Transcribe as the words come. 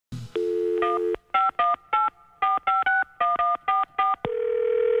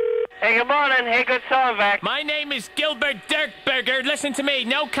Hey, good morning. Hey, good song, Vac. My name is Gilbert Dirkberger. Listen to me.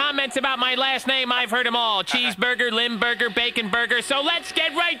 No comments about my last name. I've heard them all. Cheeseburger, Limburger, Bacon Burger. So let's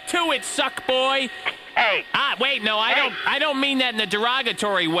get right to it, suck boy. Hey. Wait, no, I don't mean that in a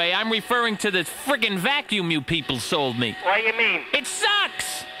derogatory way. I'm referring to the friggin' vacuum you people sold me. What do you mean? It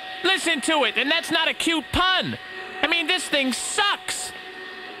sucks. Listen to it, and that's not a cute pun. I mean, this thing sucks.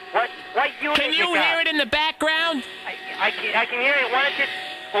 What unit Can you hear it in the background? I can hear it. Why don't you...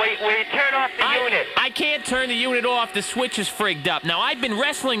 Will you turn off the unit? I can't turn the unit off. The switch is frigged up. Now, I've been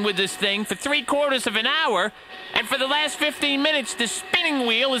wrestling with this thing for 3/4 of an hour, and for the last 15 minutes, the spinning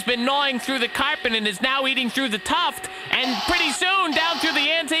wheel has been gnawing through the carpet and is now eating through the tuft, and pretty soon, down through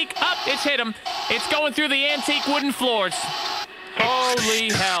the antique... it's hit him. It's going through the antique wooden floors.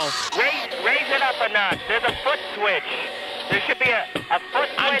 Holy hell. Raise it up a notch. There's a foot switch. There should be a foot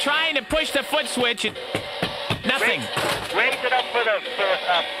switch. I'm trying to push the foot switch. Nothing. Raise it up for the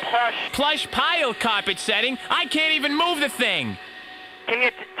plush pile carpet setting. I can't even move the thing. Can you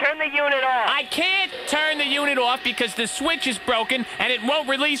turn the unit off? I can't turn the unit off because the switch is broken and it won't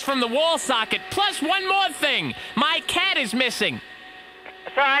release from the wall socket. Plus, one more thing. My cat is missing.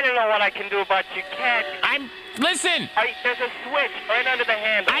 So I don't know what I can do about your cat. Listen. There's a switch right under the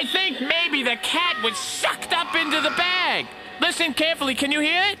handle. I think maybe the cat was sucked up into the bag. Listen carefully. Can you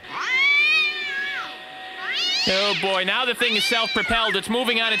hear it? Oh, boy. Now the thing is self-propelled. It's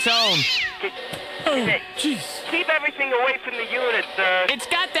moving on its own. Oh, jeez. Keep everything away from the unit, sir. It's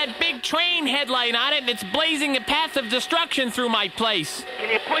got that big train headlight on it, and it's blazing a path of destruction through my place.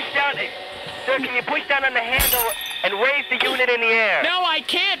 Can you push down... Sir, can you push down on the handle and raise the unit in the air? No, I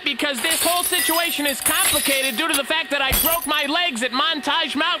can't, because this whole situation is complicated due to the fact that I broke my legs at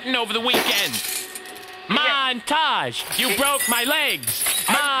Montage Mountain over the weekend. Montage! You broke my legs!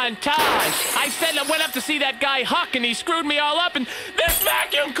 Montage! I said I went up to see that guy Huck, and he screwed me all up, and this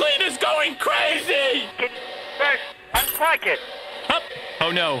vacuum cleaner's going crazy! Sir, unplug it.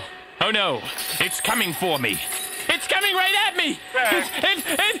 Oh, no. Oh, no. It's coming for me. It's coming right at me!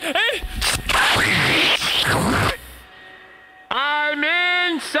 I'm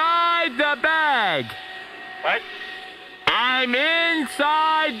inside the bag! What? I'm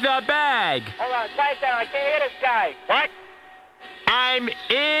inside the bag! Hold on, quiet down. I can't hear this guy. What? I'm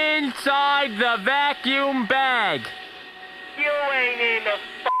inside the vacuum bag. You ain't in the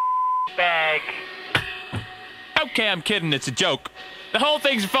bag. Okay, I'm kidding. It's a joke. The whole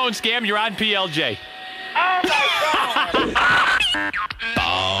thing's a phone scam. You're on PLJ. Oh, my God!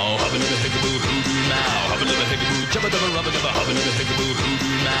 Oh, hubba nibba hickaboo hoodoo now. Hubba nibba hickaboo, jubba dubba rubba dubba, hubba nibba hickaboo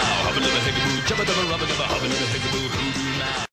hoodoo now. Hubba nibba hickaboo, jubba dubba rubba dubba, hubba nibba hickaboo.